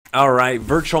All right,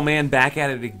 Virtual Man back at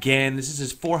it again. This is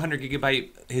his 400 gigabyte,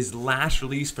 his last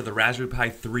release for the Raspberry Pi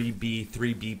 3B,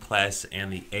 3B Plus,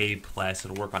 and the A Plus.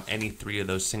 It'll work on any three of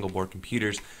those single board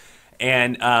computers.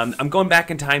 And I'm going back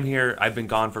in time here. I've been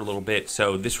gone for a little bit,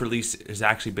 so this release has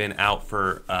actually been out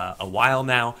for a while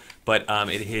now. But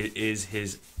it is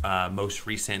his most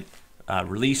recent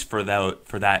release for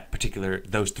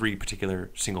those three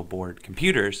particular single board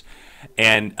computers.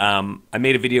 And I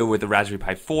made a video with the Raspberry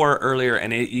Pi 4 earlier,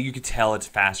 and you could tell it's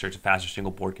faster. It's a faster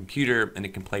single board computer, and it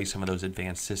can play some of those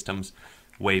advanced systems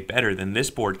way better than this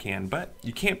board can. But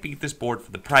you can't beat this board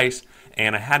for the price.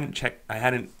 And I hadn't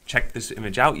checked this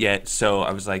image out yet, so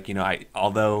I was like,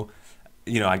 although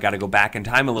I got to go back in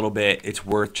time a little bit, it's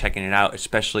worth checking it out,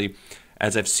 especially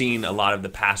as I've seen a lot of the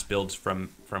past builds from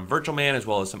Virtual Man as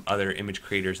well as some other image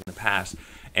creators in the past.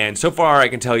 And so far, I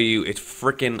can tell you it's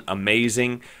freaking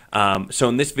amazing. So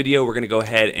in this video, we're going to go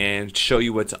ahead and show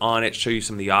you what's on it, show you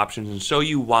some of the options, and show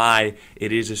you why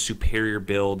it is a superior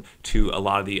build to a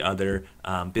lot of the other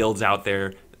builds out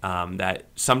there that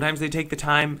sometimes they take the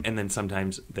time and then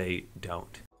sometimes they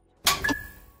don't.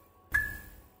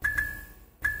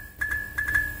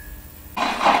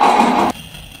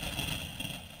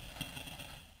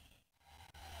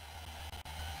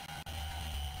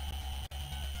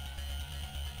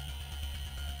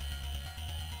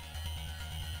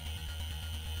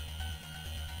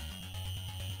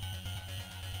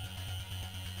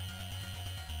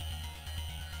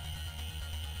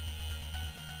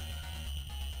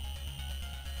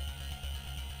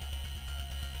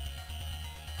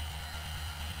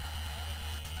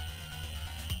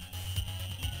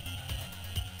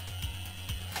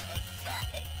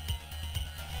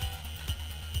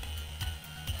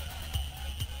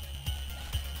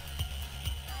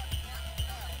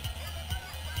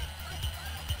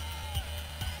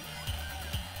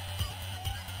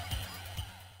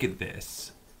 Look at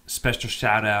this. Special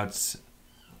shout outs.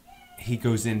 He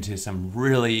goes into some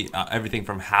really everything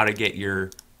from how to get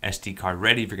your SD card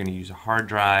ready if you're going to use a hard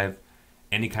drive,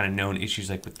 any kind of known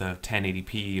issues like with the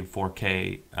 1080p and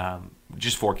 4K,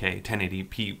 just 4K,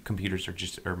 1080p computers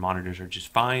or monitors are just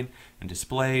fine, and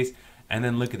displays. And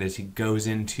then look at this. He goes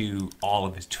into all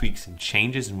of his tweaks and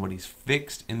changes and what he's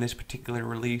fixed in this particular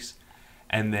release,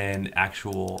 and then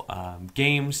actual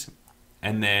games.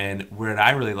 And then what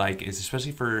I really like is,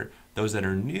 especially for those that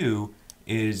are new,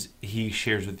 is he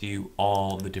shares with you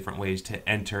all the different ways to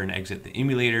enter and exit the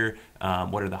emulator.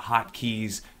 What are the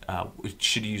hotkeys?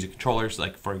 Should you use a controller? So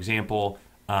like, for example,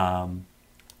 Commodore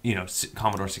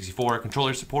 64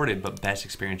 controller supported, but best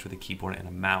experience with a keyboard and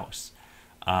a mouse.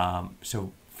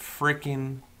 So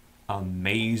freaking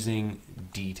amazing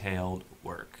detailed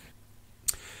work.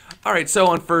 All right, so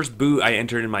on first boot, I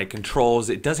entered in my controls.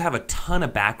 It does have a ton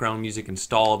of background music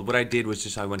installed. What I did was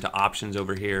just I went to options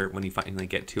over here when you finally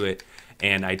get to it,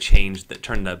 and I turned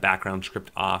the background script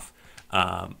off.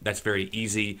 That's very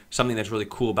easy. Something that's really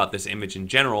cool about this image in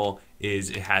general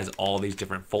is it has all these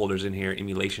different folders in here: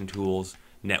 emulation tools,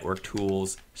 network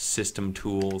tools, system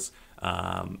tools.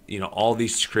 All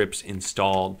these scripts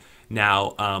installed.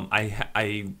 Now,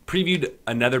 I previewed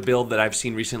another build that I've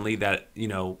seen recently that,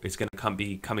 is going to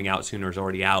be coming out soon or is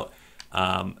already out.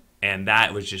 And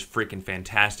that was just freaking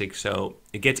fantastic. So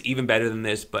it gets even better than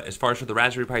this. But as far as for the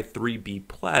Raspberry Pi 3B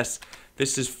Plus,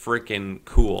 this is freaking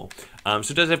cool. So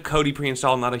it does have Kodi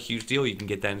pre-installed, not a huge deal. You can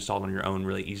get that installed on your own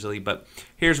really easily. But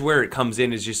here's where it comes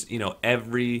in is just,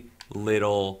 every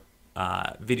little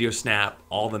video snap,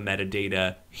 all the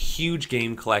metadata, huge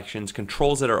game collections,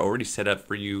 controls that are already set up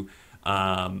for you,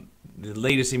 the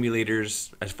latest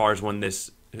emulators as far as when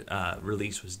this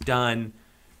release was done,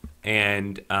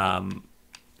 and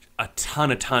a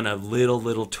ton of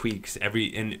little tweaks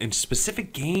in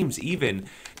specific games even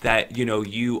that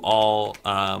you all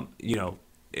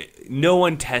no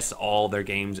one tests all their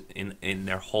games in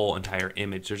their whole entire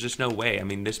image. There's just no way. I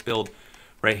mean, this build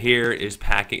right here is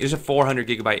packing. It's a 400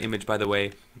 gigabyte image, by the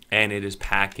way, and it is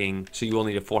packing, so you will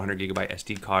need a 400 gigabyte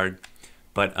SD card.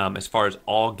 But as far as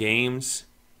all games,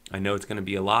 I know it's going to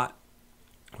be a lot.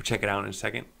 We'll check it out in a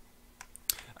second.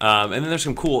 And then there's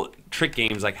some cool trick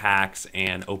games like Hacks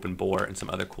and Open Bore and some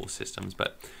other cool systems.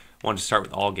 But I wanted to start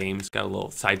with all games. Got a little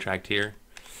sidetracked here.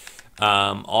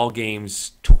 All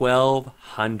games,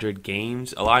 1,200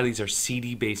 games. A lot of these are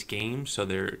CD-based games, so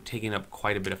they're taking up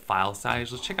quite a bit of file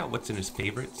size. Let's check out what's in his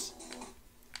favorites.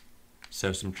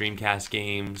 So some Dreamcast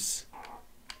games.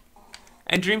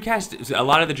 And a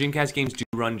lot of the Dreamcast games do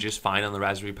run just fine on the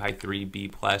Raspberry Pi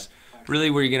 3B Plus. Really,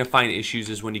 where you're going to find issues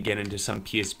is when you get into some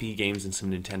PSP games and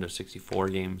some Nintendo 64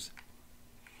 games.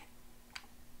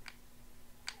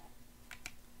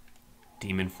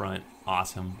 Demon Front,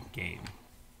 awesome game.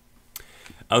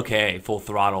 Okay, Full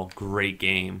Throttle, great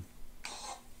game.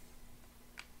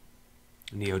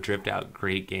 Neo Dripped Out,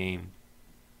 great game.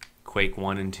 Quake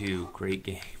 1 and 2, great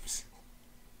games.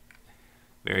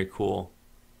 Very cool.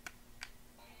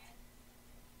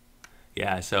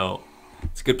 Yeah, so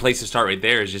it's a good place to start right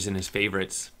there, is just in his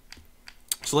favorites.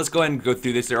 So let's go ahead and go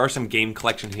through this. There are some game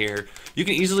collection here. You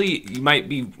can easily, you might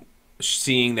be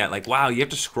seeing that like, wow, you have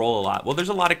to scroll a lot. Well, there's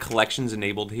a lot of collections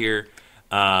enabled here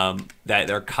that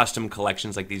are custom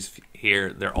collections like these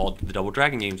here. They're all the Double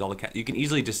Dragon games. You can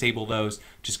easily disable those.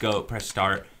 Just go press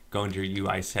start, go into your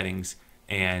UI settings,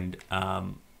 and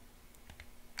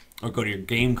or go to your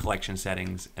game collection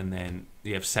settings, and then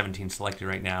you have 17 selected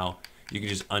right now. You can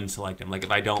just unselect them. Like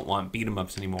if I don't want beat 'em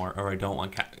ups anymore, or I don't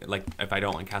want if I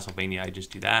don't want Castlevania, I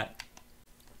just do that.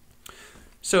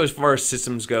 So as far as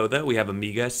systems go, though, we have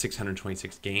Amiga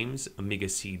 626 games, Amiga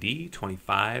CD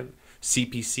 25,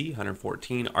 CPC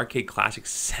 114, Arcade Classic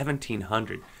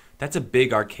 1700. That's a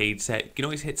big arcade set. You can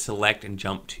always hit select and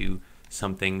jump to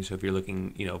something. So if you're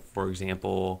looking, you know, for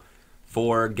example,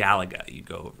 for Galaga, you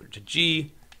go over to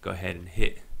G, go ahead and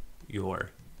hit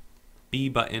your B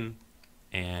button,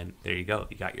 and there you go.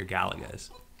 You got your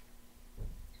Galagas.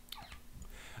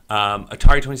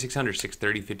 Atari 2600,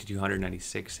 630, 5200,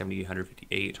 96, 7800,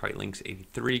 58, Atari Lynx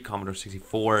 83, Commodore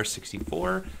 64,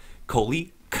 64,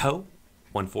 Coleco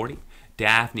 140,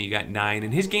 Daphne, you got 9,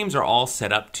 and his games are all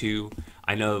set up to,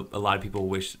 I know a lot of people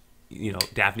wish, you know,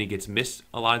 Daphne gets missed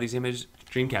a lot of these images.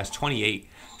 Dreamcast 28.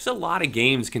 There's a lot of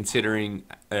games considering,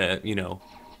 you know,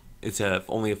 it's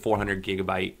only a 400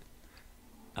 gigabyte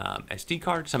SD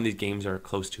card. Some of these games are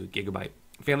close to a gigabyte.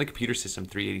 Family Computer System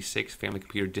 386, Family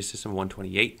Computer Disk System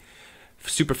 128,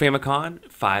 Super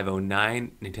Famicom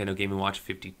 509, Nintendo Game & Watch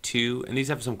 52, and these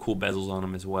have some cool bezels on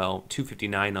them as well.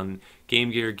 259 on Game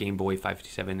Gear, Game Boy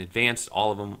 557 Advanced,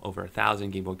 all of them over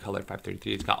 1,000, Game Boy Color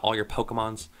 533. It's got all your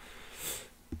Pokemons.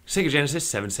 Sega Genesis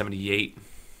 778,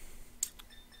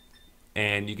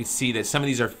 and you can see that some of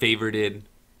these are favorited.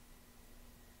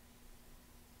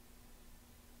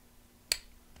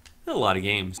 There's a lot of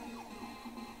games.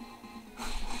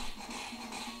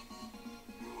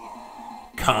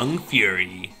 Kung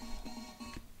Fury.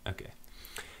 Okay.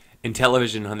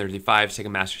 Intellivision 135, Sega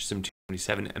Master System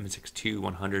 227, MSX2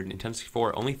 100, Nintendo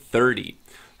 64 only 30.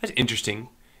 That's interesting,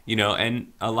 you know.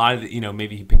 And a lot of the, you know,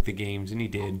 maybe he picked the games, and he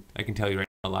did. I can tell you right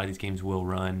now, a lot of these games will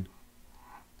run.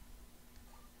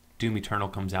 Doom Eternal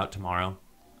comes out tomorrow.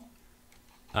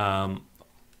 Yeah,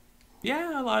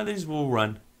 a lot of these will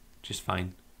run just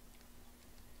fine.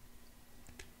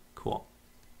 Cool.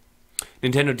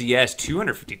 Nintendo DS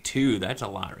 252, that's a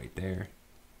lot right there.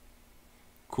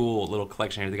 Cool little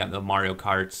collection here. They got the Mario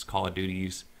Karts, Call of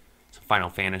Duties, some Final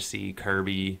Fantasy,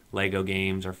 Kirby, Lego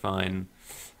games are fun,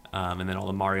 and then all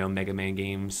the Mario and Mega Man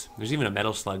games. There's even a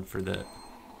Metal Slug for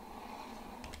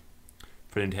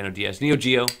Nintendo DS. Neo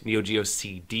Geo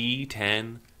CD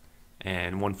 10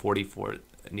 and 140 for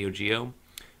Neo Geo.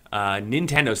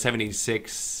 Nintendo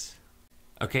 786.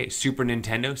 Okay, Super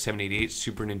Nintendo 788,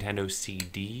 Super Nintendo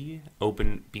CD,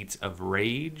 Open Beats of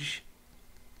Rage.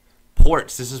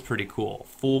 Ports, this is pretty cool.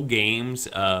 Full games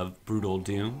of Brutal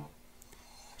Doom,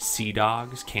 Sea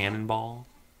Dogs, Cannonball,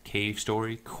 Cave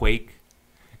Story, Quake.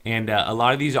 And a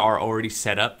lot of these are already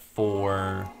set up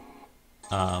for...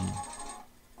 a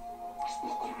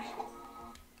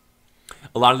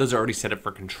lot of those are already set up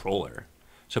for controller.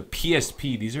 So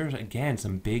PSP, these are, again,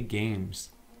 some big games.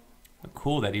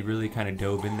 Cool that he really kind of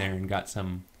dove in there and got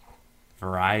some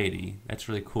variety. That's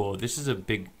really cool. This is a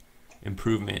big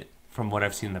improvement from what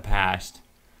I've seen in the past.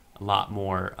 A lot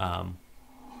more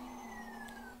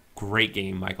great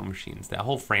game Michael Machines. That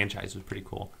whole franchise was pretty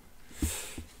cool.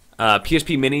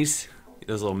 PSP Minis,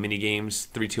 those little mini games.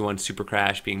 3-2-1 Super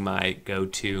Crash being my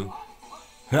go-to.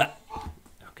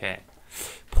 Okay.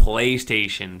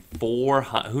 PlayStation 4.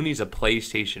 Who needs a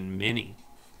PlayStation Mini?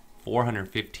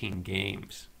 415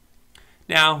 games.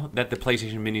 Now that the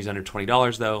PlayStation Mini is under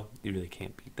 $20, though, you really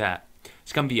can't beat that.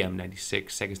 Scum BM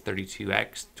 96, Sega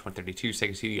 32X 2032,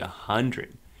 Sega CD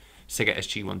 100, Sega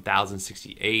SG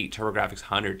 1068, TurboGrafx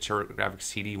 100, TurboGrafx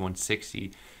CD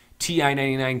 160, TI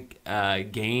 99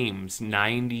 games,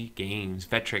 90 games,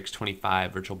 Vectrex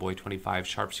 25, Virtual Boy 25,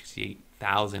 Sharp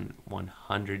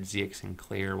 68,100, ZX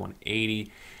Sinclair 180,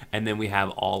 and then we have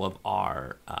all of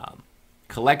our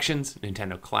collections: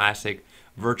 Nintendo Classic,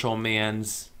 Virtual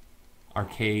Man's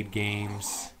arcade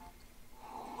games,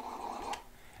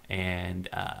 and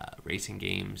racing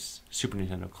games, Super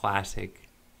Nintendo Classic,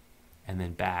 and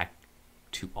then back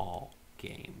to all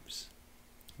games.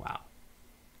 Wow.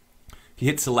 If you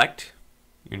hit select,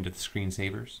 you're into the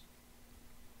screensavers.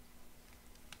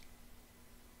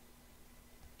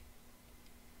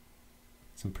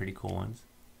 Some pretty cool ones.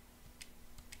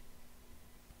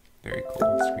 Very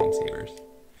cool screensavers.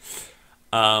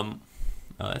 Oh,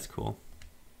 that's cool.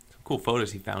 Some cool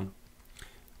photos he found.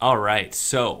 All right,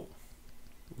 so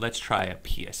let's try a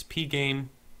PSP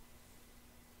game.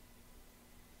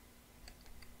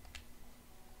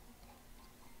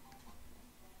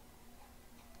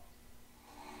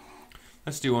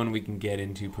 Let's do one we can get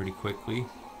into pretty quickly.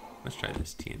 Let's try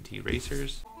this Tnt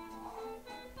Racers.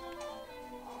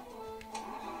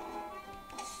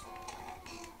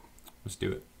 Let's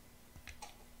do it.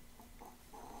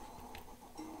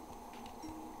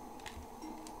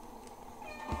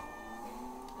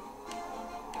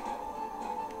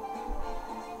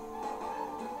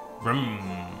 Vroom.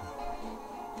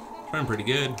 Running pretty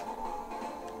good.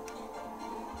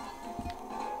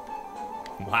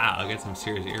 Wow, I got some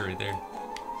serious error right there.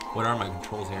 What are my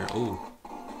controls here? Ooh.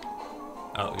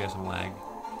 Oh, I got some lag.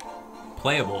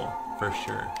 Playable, for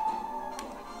sure.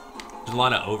 There's a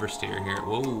lot of oversteer here.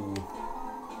 Whoa.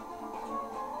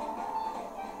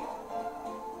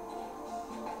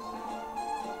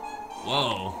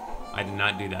 Whoa. I did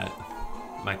not do that.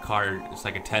 My car is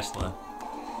like a Tesla.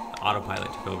 The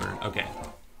autopilot took over. Okay.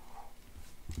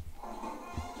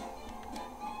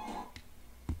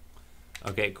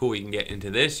 Okay, cool. You can get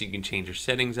into this. You can change your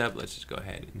settings up. Let's just go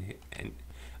ahead and hit. And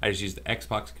I just use the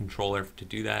Xbox controller to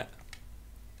do that.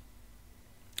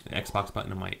 The Xbox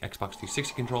button on my Xbox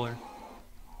 360 controller.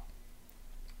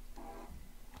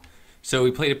 So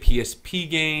we played a PSP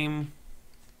game.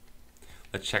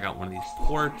 Let's check out one of these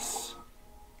ports.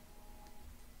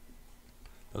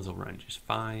 Those will run just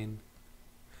fine.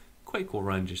 Quake will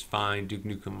run just fine. Duke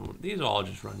Nukem, these will all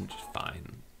just run just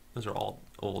fine. Those are all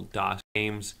old DOS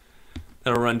games.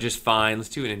 That'll run just fine. Let's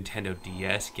do a Nintendo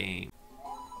DS game.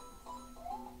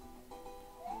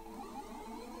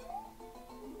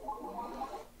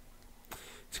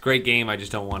 It's a great game. I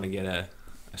just don't want to get a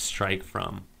strike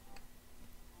from.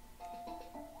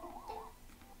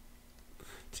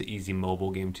 It's an easy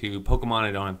mobile game too. Pokemon,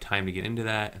 I don't have time to get into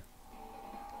that.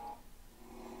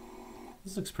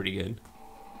 This looks pretty good.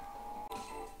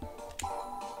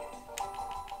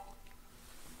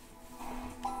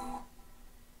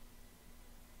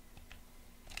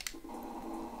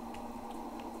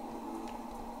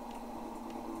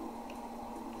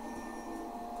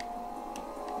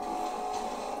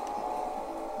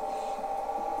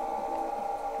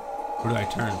 Where do I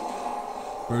turn?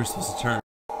 Where are we supposed to turn?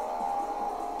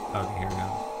 Okay, here we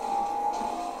go.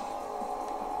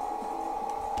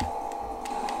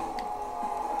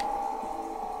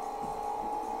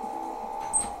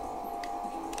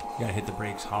 You gotta hit the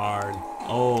brakes hard.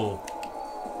 Oh.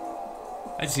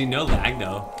 I see no lag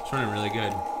though. It's running really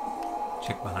good.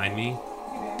 Check behind me.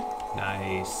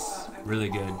 Nice. Really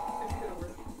good.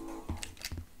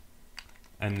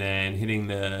 And then hitting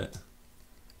the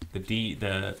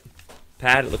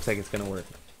pad, it looks like it's gonna work.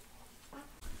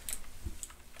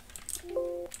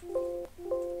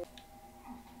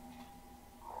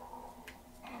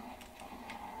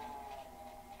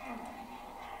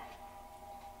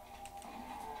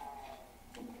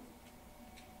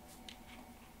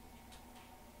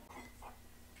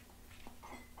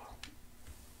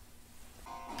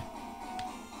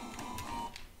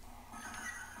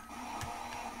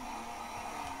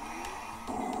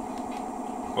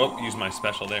 Well, use my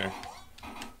special there.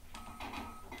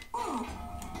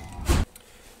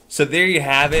 So there you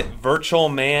have it, Virtual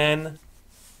Man,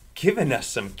 giving us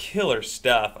some killer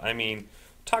stuff. I mean,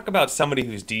 talk about somebody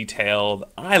who's detailed.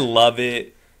 I love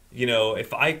it. You know,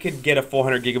 if I could get a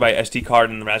 400 gigabyte SD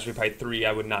card in the Raspberry Pi 3,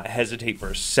 I would not hesitate for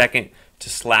a second to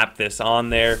slap this on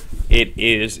there. It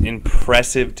is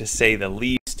impressive to say the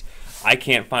least. I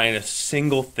can't find a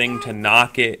single thing to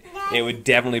knock it. It would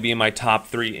definitely be in my top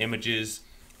 3 images,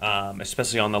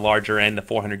 especially on the larger end, the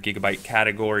 400 gigabyte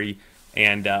category.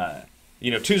 And, you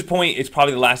know, to his point, it's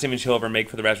probably the last image he'll ever make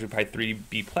for the Raspberry Pi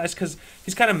 3B Plus because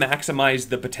he's kind of maximized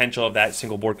the potential of that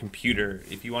single board computer.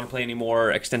 If you want to play any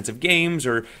more extensive games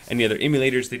or any other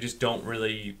emulators, they just don't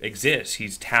really exist.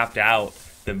 He's tapped out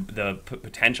the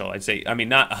potential, I'd say. I mean,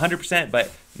 not 100%,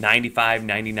 but 95,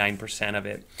 99% of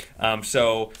it.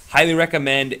 So highly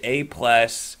recommend A+.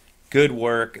 Good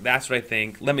work. That's what I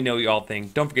think. Let me know what you all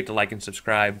think. Don't forget to like and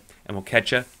subscribe, and we'll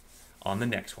catch you on the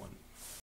next one.